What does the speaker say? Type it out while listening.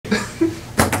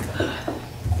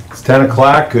It's 10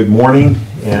 o'clock. Good morning,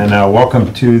 and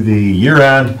welcome to the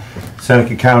year-end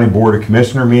Seneca County Board of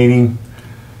Commissioner meeting.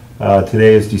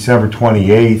 Today is December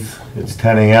 28th. It's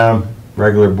 10 a.m.,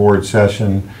 regular board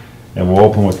session, and we'll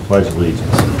open with the Pledge of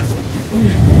Allegiance.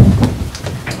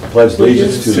 Pledge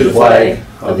allegiance to the flag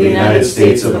of the United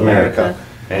States of America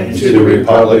and to the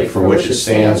republic for which it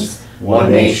stands, one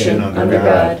nation under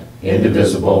God,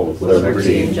 indivisible, with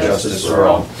liberty and justice for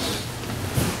all.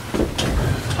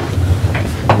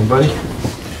 Anybody?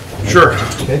 Sure.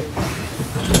 Okay.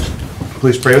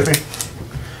 Please pray with me.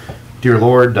 Dear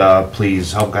Lord,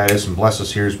 please help guide us and bless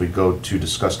us here as we go to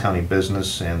discuss county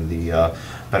business and the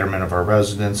betterment of our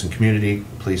residents and community.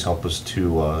 Please help us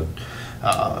to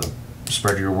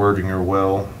spread your word and your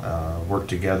will, work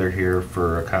together here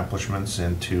for accomplishments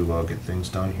and to get things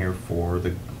done here for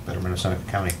the betterment of Seneca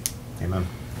County. Amen.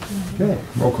 Okay,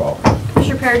 roll call.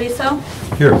 Commissioner Paradiso?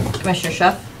 Here. Commissioner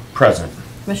Schuff? Present.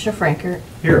 Commissioner Frankert?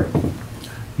 Here.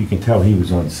 You can tell he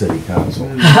was on city council.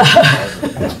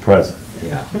 It's present.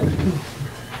 Yeah.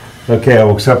 Okay, I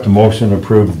will accept a motion to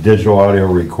approve the digital audio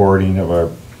recording of our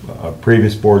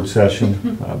previous board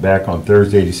session back on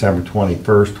Thursday, December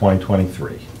 21st,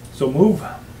 2023. So move.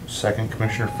 Second,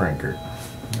 Commissioner Frankert.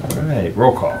 All right,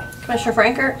 roll call. Commissioner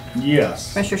Frankert?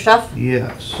 Yes. Commissioner Schuff?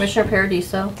 Yes. Commissioner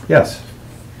Paradiso? Yes.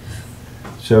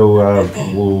 So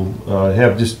we'll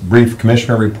have just brief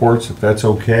commissioner reports, if that's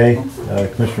okay.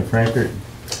 Commissioner Frankert?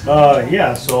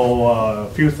 Yeah, so a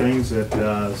few things that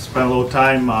spent a little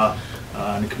time in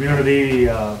the community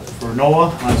for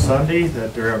NOAA on Sunday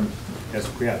that they're,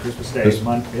 Christmas Day.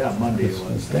 Monday it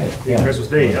was. Christmas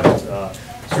Day, yeah.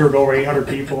 Served over 800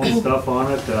 people and stuff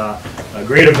on it. A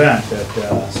great event,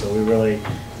 so we really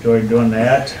enjoyed doing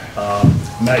that.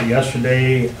 Met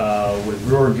yesterday with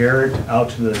Brewer Garrett out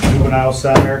to the juvenile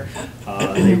center.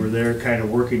 They were there kind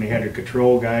of working. They had a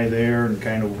control guy there and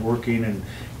kind of working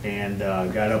and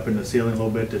got up in the ceiling a little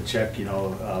bit to check,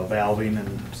 valving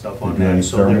and stuff on that.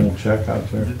 So thermal check out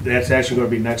there? That's actually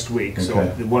going to be next week. Okay. So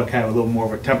they want kind of a little more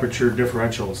of a temperature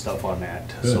differential and stuff on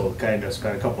that. Good. So kind of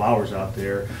spent a couple hours out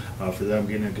there for them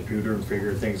getting a computer and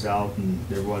figuring things out. And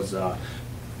there was,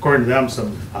 according to them,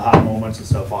 some aha moments and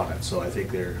stuff on it. So I think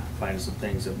they're finding some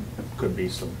things that could be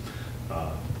some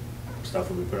stuff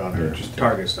that we put on our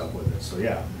target stuff with it. So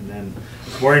yeah, and then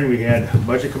this morning we had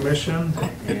budget commission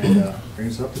and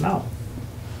brings us up to now.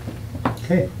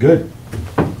 Okay, good.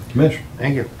 Commissioner?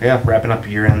 Thank you. Yeah, wrapping up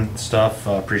year-end stuff.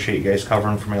 Appreciate you guys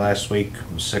covering for me last week.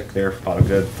 I was sick there for about a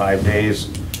good 5 days.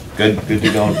 Good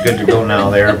to go now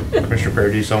there, Commissioner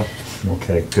Paradiso.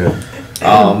 Okay, good.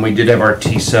 We did have our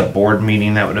TSEP board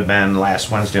meeting. That would have been last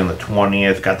Wednesday on the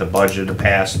 20th. Got the budget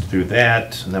passed through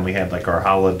that, and then we had like our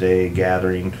holiday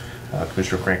gathering.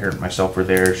 Commissioner Frankert and myself were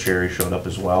there. Sherry showed up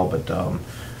as well, but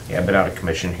yeah, I've been out of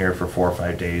commission here for 4 or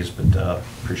 5 days, but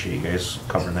appreciate you guys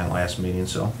covering that last meeting,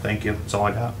 so thank you. That's all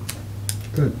I got.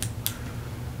 Good.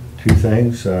 Two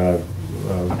things.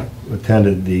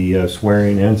 Attended the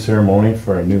swearing-in ceremony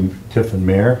for our new Tiffin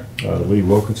mayor, Lee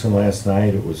Wilkinson, last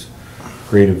night. It was a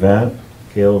great event.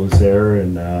 Kayla was there,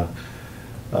 and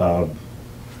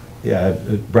yeah,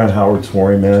 Brent Howard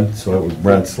swore him in, so it was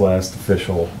Brent's last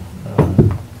official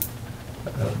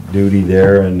duty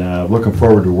there, and looking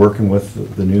forward to working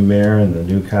with the new mayor and the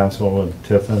new council in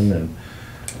Tiffin and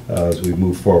as we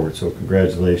move forward. So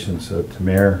congratulations to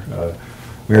Mayor.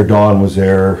 Mayor Dawn was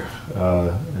there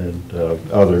and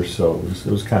others, so it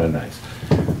was kind of nice.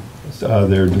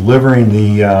 They're delivering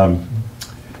the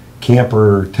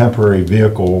camper temporary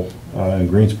vehicle in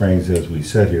Green Springs as we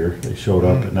sit here. They showed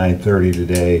up at 9:30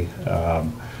 today.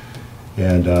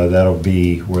 And that'll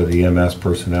be where the EMS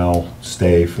personnel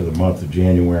stay for the month of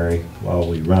January while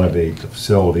we renovate the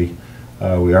facility.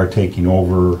 We are taking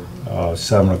over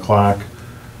 7 o'clock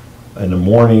in the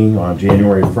morning on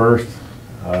January 1st.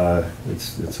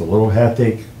 It's a little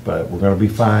hectic, but we're going to be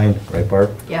fine, right,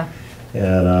 Barb? Yeah.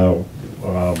 And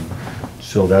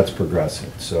so that's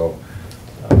progressing. So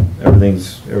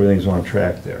everything's on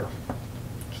track there.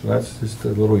 So that's just a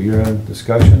little year-end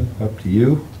discussion. Up to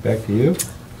you. Back to you.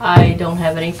 I don't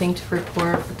have anything to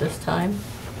report at this time.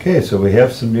 Okay, so we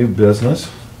have some new business.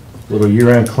 Little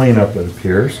year-end cleanup, it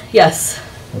appears. Yes.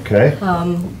 Okay.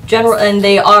 General, and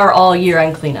they are all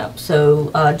year-end cleanup. So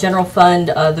general fund,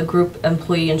 the group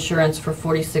employee insurance for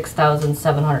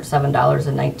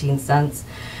 $46,707.19.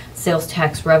 Sales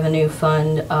tax revenue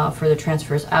fund for the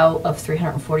transfers out of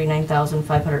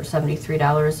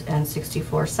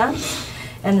 $349,573.64.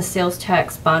 And the sales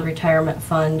tax bond retirement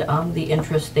fund, the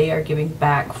interest they are giving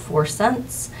back 4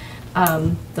 cents.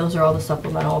 Those are all the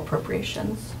supplemental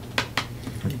appropriations.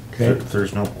 Okay. If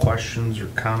there's no questions or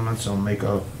comments, I'll make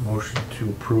a motion to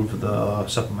approve the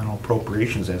supplemental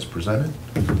appropriations as presented.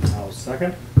 I'll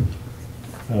second.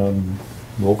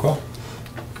 Roll call?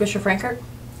 Commissioner Frankert,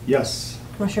 Yes.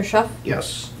 Commissioner Schuff,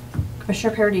 Yes.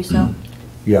 Commissioner Paradiso.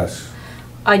 Yes.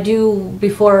 I do,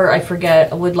 before I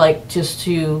forget, I would like just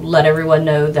to let everyone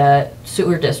know that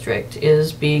sewer district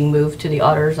is being moved to the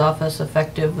auditor's office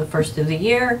effective the first of the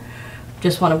year.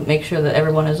 Just want to make sure that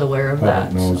everyone is aware of that.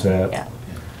 Public knows that. Yeah.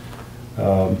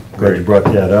 Glad you brought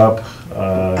that up.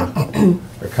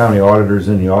 Our county auditor's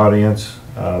in the audience.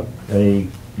 You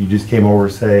just came over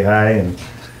to say hi and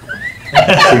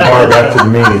see Barb after the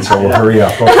meeting, so we'll hurry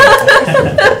up. Okay.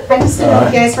 I just didn't know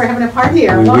if you guys were having a party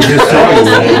or We what. just saw you a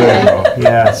little bit ago.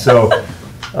 Yeah, so,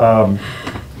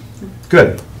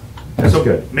 good. That's So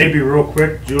good. maybe real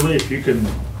quick, Julie, if you can,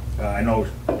 I know,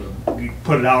 you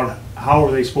put it out, how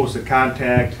are they supposed to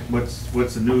contact? What's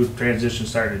the new transition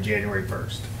starting January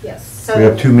 1st? Yes, so. We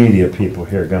have two media people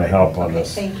here gonna help on Okay,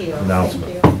 this thank you.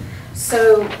 announcement. Thank you.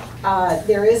 So,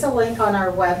 there is a link on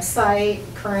our website.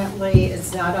 Currently,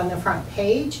 it's not on the front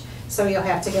page, so you'll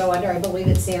have to go under, I believe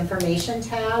it's the information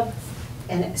tab,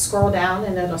 and scroll down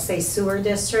and it'll say sewer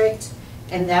district,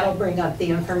 and that'll bring up the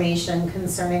information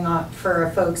concerning,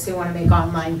 for folks who want to make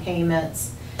online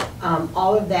payments.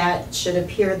 All of that should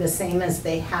appear the same as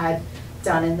they had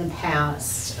done in the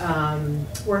past.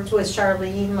 Worked with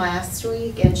Charlene last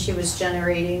week, and she was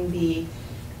generating the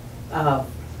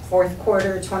fourth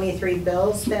quarter 23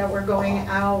 bills that were going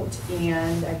out,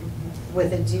 and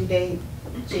with a due date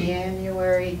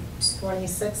January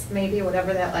 26th, maybe,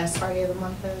 whatever that last Friday of the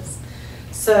month is.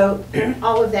 So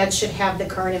all of that should have the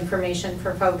current information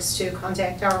for folks to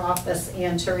contact our office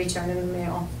and to return in the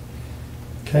mail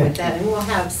Okay. with that. And we'll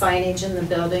have signage in the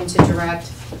building to direct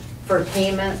for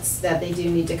payments that they do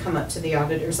need to come up to the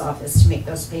auditor's office to make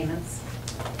those payments.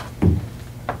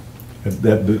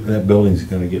 That building's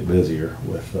gonna get busier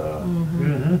with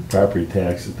Mm-hmm. property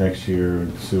taxes next year,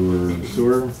 and sewer,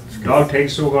 Sewer, dog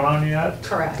tags still going on yet?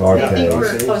 Correct. Dog I think tags.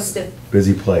 we're close to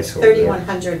busy place over there.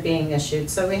 3,100 being issued.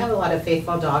 So we have a lot of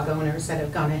faithful dog owners that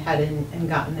have gone ahead and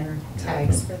gotten their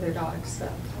tags for their dogs, so.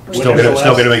 Still get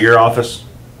them at your office?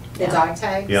 The dog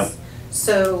tags? Yep.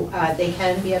 So they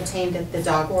can be obtained at the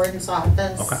dog warden's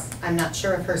office. Okay. I'm not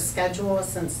sure of her schedule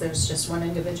since there's just one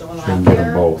individual out Shouldn't get them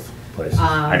there. both places.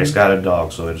 I just got a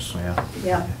dog, so it's, yeah.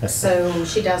 Yeah, so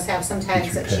she does have some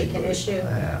tags that she can issue.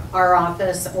 Yeah. Our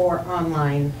office or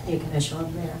online, you can issue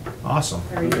them there, Awesome.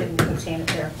 or you can obtain it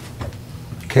there.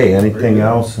 Okay, anything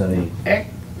else? Any?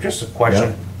 Just a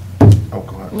question. Oh,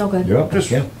 go ahead. No good. Yeah,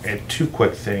 Just yeah. two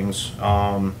quick things.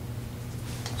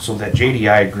 So that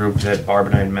JDI group that Barb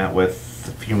and I had met with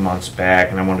a few months back,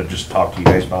 and I wanted to just talk to you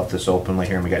guys about this openly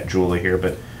here, and we got Julie here,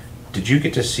 but did you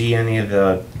get to see any of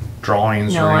the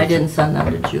drawings? No, or I anything? didn't send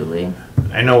them to Julie.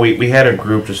 I know we had a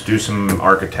group just do some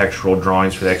architectural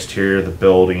drawings for the exterior of the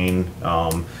building.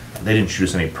 They didn't shoot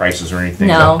us any prices or anything.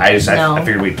 No, but I no.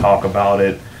 figured we'd talk about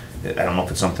it. I don't know if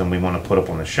it's something we want to put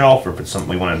up on the shelf or if it's something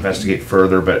we want to investigate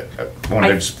further, but I wanted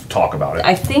to just talk about it.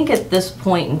 I think at this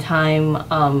point in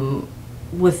time,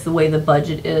 with the way the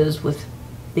budget is, with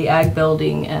the ag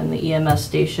building and the EMS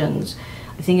stations,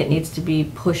 I think it needs to be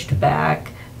pushed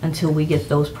back until we get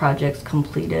those projects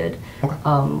completed. Okay.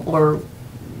 Or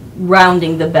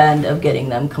rounding the bend of getting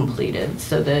them completed,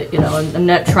 so that, I'm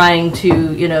not trying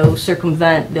to,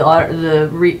 circumvent the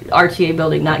RTA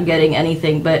building not getting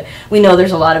anything, but we know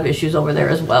there's a lot of issues over there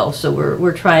as well, so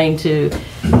we're trying to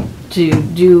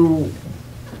do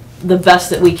the best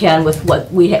that we can with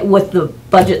with the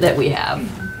budget that we have,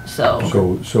 so.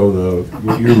 So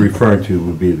what you're referring to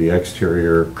would be the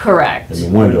exterior Correct. and the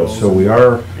windows. So we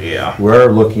are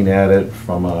looking at it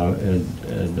from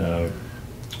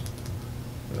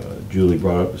Julie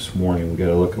brought up this morning, we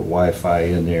gotta look at Wi-Fi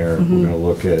in there. We're gonna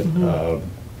look at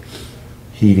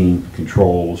heating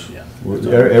controls. Yeah.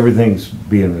 Everything's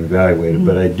being evaluated,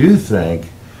 but I do think,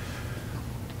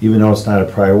 even though it's not a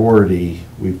priority,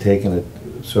 we've taken it,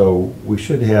 so we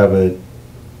should have it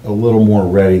a little more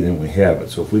ready than we have it.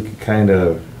 So if we could kind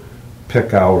of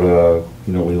pick out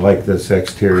we like this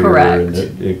exterior. Correct.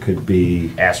 And it could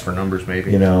be, Ask for numbers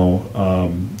maybe.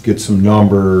 get some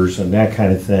numbers and that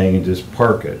kind of thing and just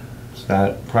park it. It's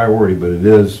not priority, but it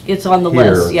is. It's on the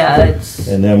here. list, yeah, it's,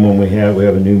 And then when we have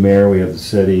a new mayor, we have the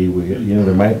city,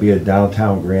 there might be a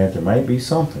downtown grant, there might be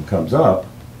something comes up,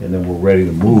 and then we're ready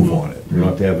to move on it. We don't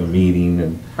have to have a meeting,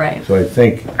 and right. so I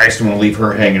think. I just don't want to leave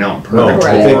her hanging out in No, I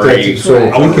think purgatory. that's, so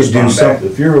if I we wanna could do respond back.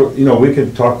 something, if you're, we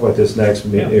could talk about this next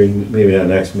meeting, or maybe not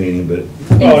next meeting, but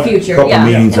In the future, couple yeah.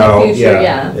 meetings In the out, future,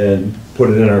 yeah. and put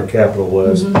it in our capital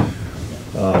list.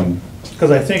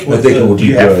 Because I think I with think it would Do be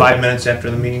you have good. 5 minutes after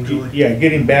the meeting, Julie? yeah,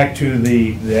 getting back to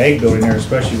the ag building there,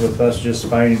 especially with us just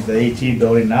finding the AT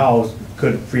building now,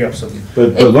 could free up some. But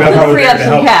It look could how, free up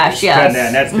some cash, yes. Spend that,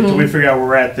 and that's until we figure out where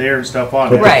we're at there and stuff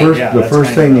on but that. Right. Yeah, the that's first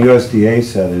thing kinda- the USDA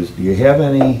said is, do you have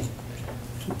any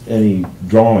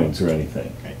drawings or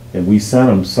anything? And we sent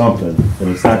them something, and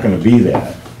it's not gonna be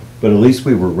that, but at least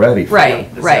we were ready for it. Right,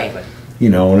 right. Exactly. You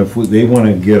know, and if they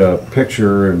wanna get a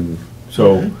picture and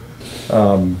so,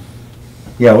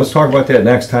 yeah, let's talk about that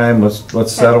next time.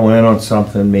 Let's settle in on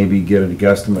something, maybe get a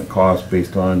guesstimate cost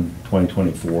based on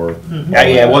 2024.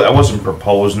 Yeah, I wasn't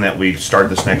proposing that we start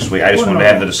this next week. I just wanted to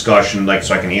have the discussion, like,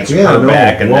 so I can answer Yeah, her no,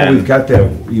 back and well, we've then, got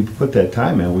that, you put that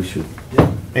time in, we should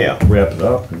yeah, wrap it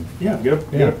up, and Yeah, get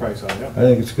Yeah. a price on it, I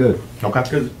think it's good. okay.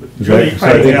 Because 'Cause Julie, I you so I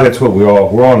probably think have- that's what we're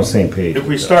all on the same page. if we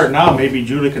with start now, maybe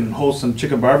Julie can host some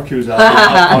chicken barbecues out there,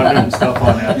 have fun and stuff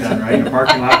on that then, right? In the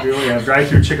parking lot, Julie, have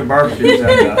drive-through chicken barbecues and,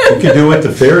 this. We could do what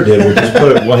the fair did, we just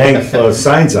we'll hang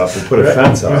signs up, we'll put a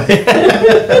fence up.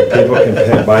 People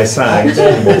can buy signs,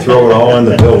 and we'll throw it all in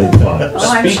the building fund.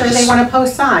 Oh, I'm sure they want to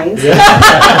post signs.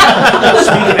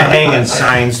 Speaking of hanging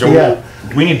signs, Yeah.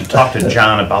 we need to talk to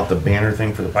John about the banner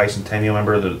thing for the bicentennial,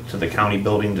 remember, to the county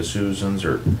building, to Susan's,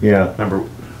 or, Yeah, remember,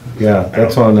 yeah,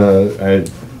 that's on,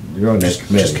 you're on that just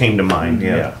committee. came to mind,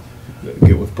 yeah.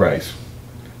 Get with Bryce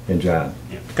and John,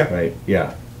 Okay. right,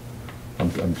 yeah.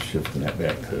 I'm shifting that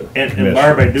back to. And commission.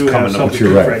 Barb, I do Coming have up, something you're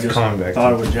too, right. I just Coming back thought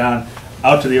to- of with John,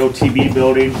 out to the OTB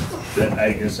building, that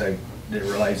I guess I didn't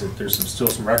realize that there's still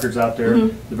some records out there.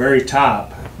 The very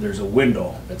top, there's a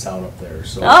window that's out up there,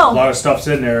 so a Oh. lot of stuff's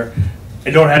in there.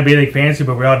 It don't have to be anything fancy,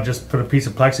 but we ought to just put a piece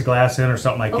of plexiglass in or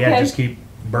something like that, Okay. just keep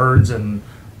birds and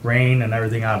rain and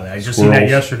everything out of it. I just seen that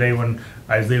Squirrels. yesterday when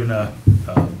I was leaving the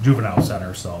juvenile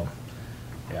center, so,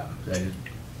 yeah.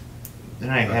 Then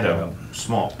I had a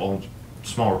small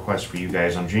request for you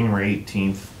guys. On January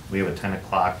 18th, we have a 10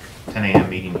 a.m.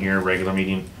 meeting here, regular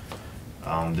meeting.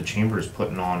 The chamber is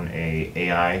putting on a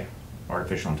AI,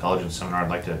 artificial intelligence seminar I'd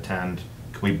like to attend.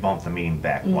 Can we bump the meeting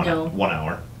back No. 1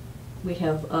 hour? We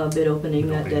have a bid opening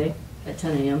that day at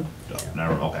 10 a.m. No,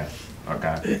 okay.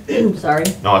 Sorry.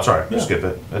 No, it's all right, just skip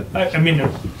it. I mean,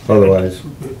 Otherwise,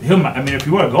 if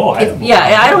you wanna go, I don't.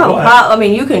 Yeah, I don't have a problem, I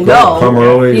mean, you can go. come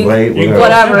early, You- late, you- whatever.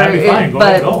 Whatever, That'd be fine, go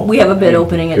ahead, go. but we have a bid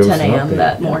opening at Give us 10 an a.m. update.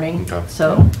 that morning, Okay.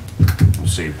 so. We'll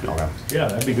see, okay. Yeah,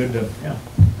 that'd be good to, yeah.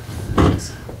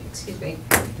 Excuse me.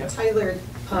 Tyler,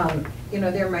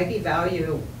 there might be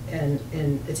value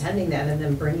in attending that and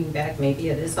then bringing back, maybe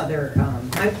it is other, I'm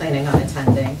planning on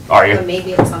attending. Are you? But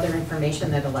maybe it's other information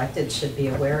that elected should be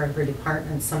aware of, or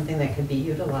departments, something that could be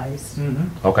utilized.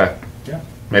 Mm-hmm. Okay. Yeah.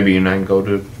 Maybe you and I can go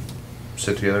to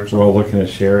sit together or We're something? all looking at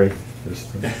Sherry. Just,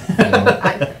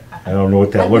 I don't know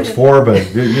what that looks for, but, in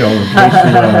case you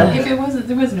wanna- If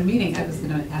there wasn't a meeting, I was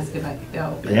gonna ask if I could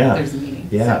go, but Yeah. there's a meeting.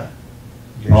 yeah.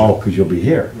 Oh, because you'll be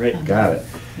here. Right. Got it.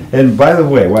 And by the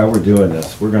way, while we're doing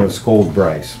this, we're gonna scold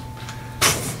Bryce.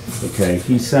 Okay,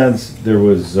 he says there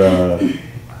was,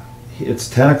 it's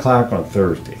 10 o'clock on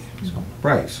Thursday.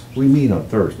 Bryce, we meet on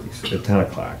Thursdays at 10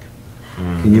 o'clock.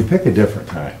 Can you pick a different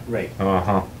time? Right.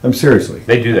 Uh-huh. I'm seriously.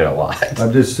 They do that a lot.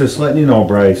 I'm just letting you know,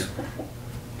 Bryce.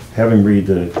 Have him read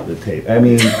the tape. I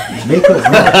mean, make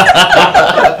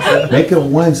it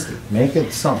Wednesday. Make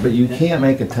it something, but you can't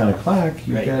make it 10 o'clock.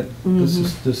 You've Right. got, this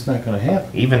is just not gonna happen.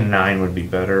 Even 9 would be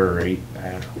better, or 8, I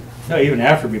don't know. No, even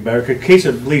after would be better, in case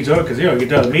it bleeds over, because, you get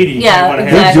to the meeting. you Yeah, wanna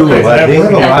have- They do a Exactly. lot, they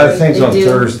have a lot of Exactly. things They on do.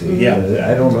 Thursday. Yeah.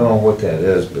 I don't know what that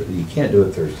is, but you can't do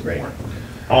it Thursday Right. morning.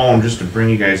 Oh, and just to bring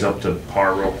you guys up to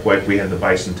par real quick, we had the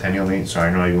bicentennial meeting,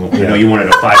 sorry, I know you wanted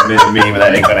a 5-minute meeting, but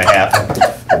that ain't gonna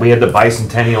happen. We had the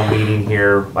bicentennial meeting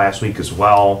here last week as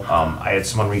well. I had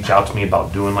someone reach out to me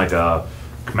about doing like a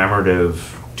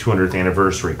commemorative 200th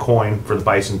anniversary coin for the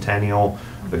bicentennial.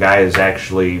 The guy is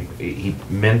actually, he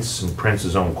mints and prints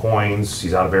his own coins,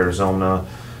 he's out of Arizona.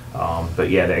 But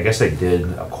yeah, I guess they did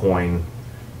a coin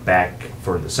back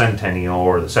for the centennial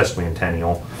or the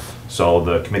sesquicentennial. So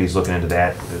the committee's looking into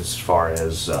that as far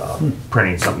as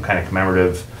printing something kind of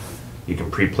commemorative. You can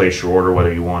pre-place your order,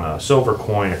 whether you want a silver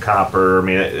coin, a copper. I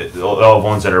mean, all the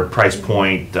ones that are price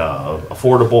point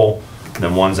affordable, and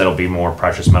then ones that'll be more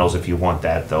precious metals if you want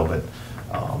that though. But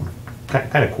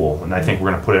kind of cool. And I think we're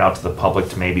going to put it out to the public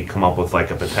to maybe come up with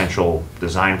like a potential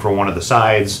design for one of the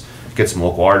sides, get some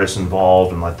local artists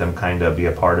involved, and let them kind of be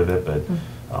a part of it. But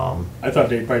I thought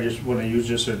they probably just want to use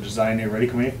just a design they already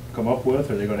come up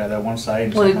with, or they gonna have that one side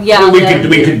and Well, something yeah. we then-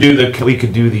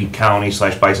 could do the county /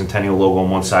 bicentennial logo on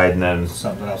one side, and then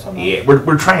something else on that. yeah,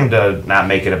 we're trying to not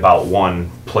make it about one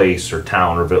place or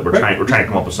town, or but we're trying to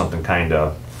come up with something kind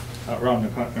of Around the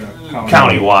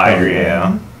county. countywide, or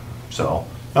yeah. So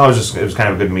Oh, it was kind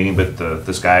of a good meeting, but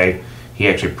this guy, he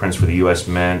actually prints for the U.S.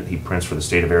 Mint, he prints for the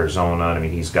state of Arizona. I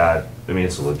mean,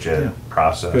 it's a legit Yeah.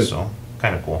 process, Good. so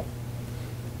kind of cool.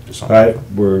 Just All something.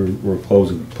 right, we're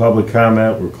closing public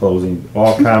comment, we're closing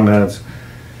all comments.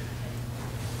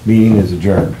 Meeting is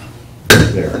adjourned.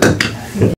 There.